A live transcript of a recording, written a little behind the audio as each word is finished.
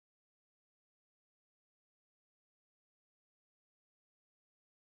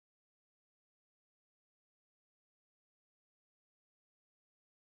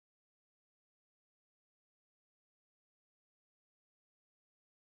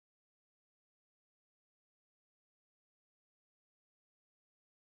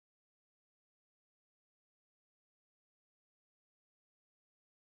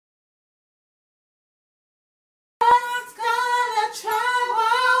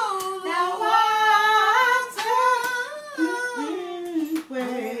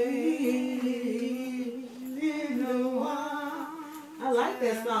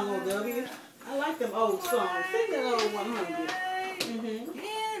song. Sing that old 100.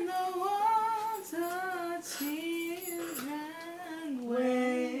 In the water, children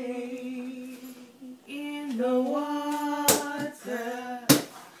wade. In the water,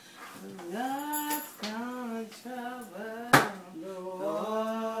 love's gonna trouble the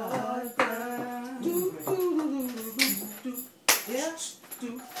water.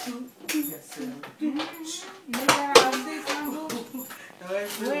 Yeah.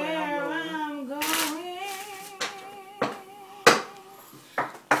 Where I'm going.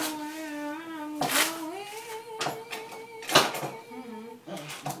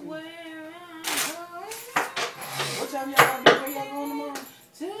 What time y'all gonna be? Where y'all going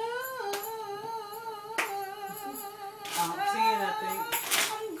tomorrow? I'm 10, I think.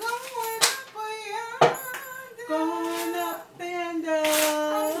 I'm going up and Going up and down.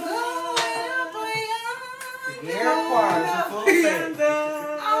 down. I'm going up and The air choir is in full effect.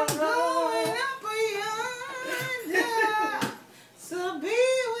 I'm going up and down to be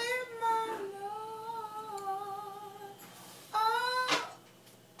with my Lord. Oh,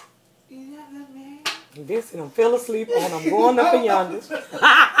 you got that man? This and I fell asleep and I'm going up and yonder. You just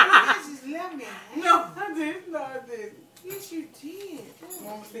left me. No, I didn't. No, I didn't. Yes, you did.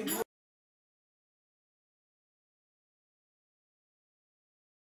 Want to see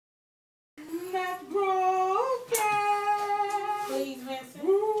not broken. Please, Vincent.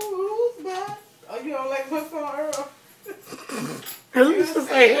 Who's back? Oh, you don't like my song, Earl? You used to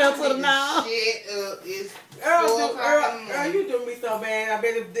say hell to the now. Shit up. It's Earl, you do me so bad. I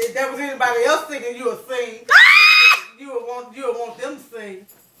bet if that was anybody else singing, you would sing. You would want them to sing.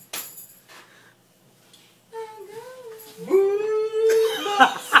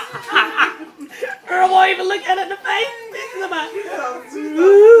 Earl won't even look at it in the face. Thinking about it.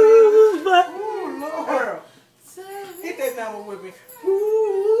 Ooh, Lord. Hit that number with me.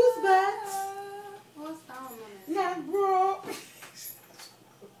 Who's back? What song is it? Not broke.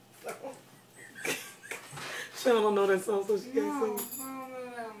 She don't know that song, so she can't sing.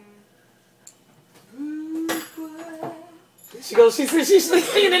 She goes, she's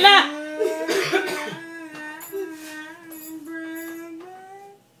singing it now.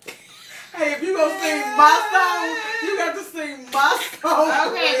 Hey, if you gonna sing my song, you got to sing my song.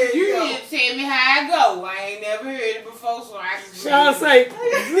 Okay, you need to tell me how I go. I ain't never heard it before, so I just. She'll say,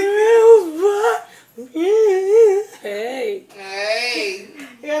 hey. Hey.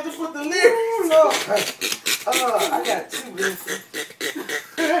 You have to put the lyrics on. I got 2 lyrics.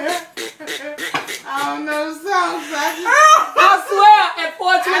 I don't know the song, so I I swear, at 4:28,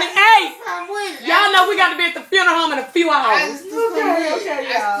 I'm with it. y'all know we got to be at the funeral home in a few hours. Okay,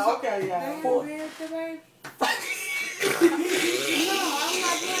 y'all. Okay, y'all. No, I'm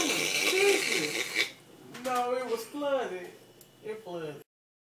not doing it. No, it was flooded. It flooded.